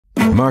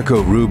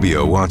Marco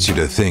Rubio wants you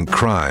to think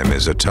crime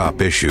is a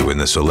top issue in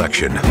this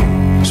election.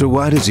 So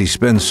why does he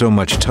spend so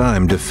much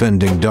time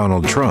defending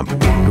Donald Trump,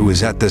 who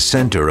is at the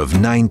center of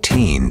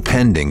 19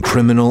 pending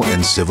criminal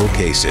and civil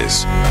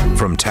cases?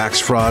 From tax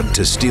fraud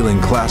to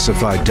stealing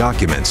classified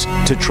documents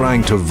to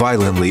trying to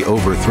violently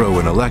overthrow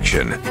an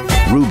election,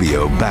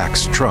 Rubio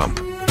backs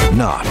Trump,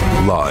 not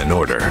law and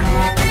order.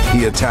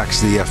 He attacks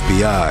the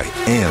FBI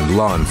and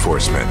law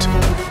enforcement.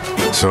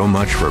 So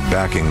much for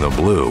backing the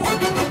blue.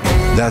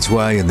 That's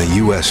why in the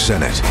U.S.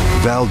 Senate,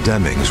 Val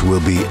Demings will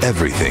be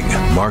everything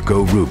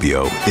Marco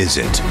Rubio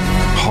isn't.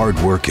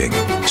 Hardworking,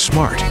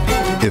 smart,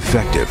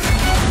 effective,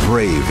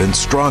 brave, and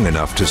strong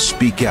enough to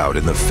speak out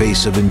in the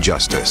face of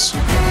injustice.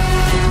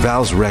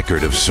 Val's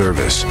record of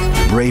service,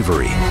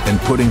 bravery, and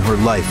putting her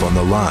life on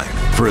the line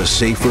for a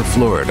safer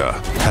Florida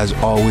has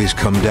always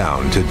come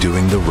down to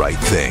doing the right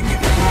thing.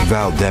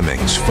 Val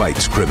Demings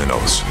fights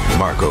criminals.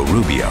 Marco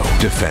Rubio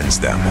defends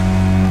them.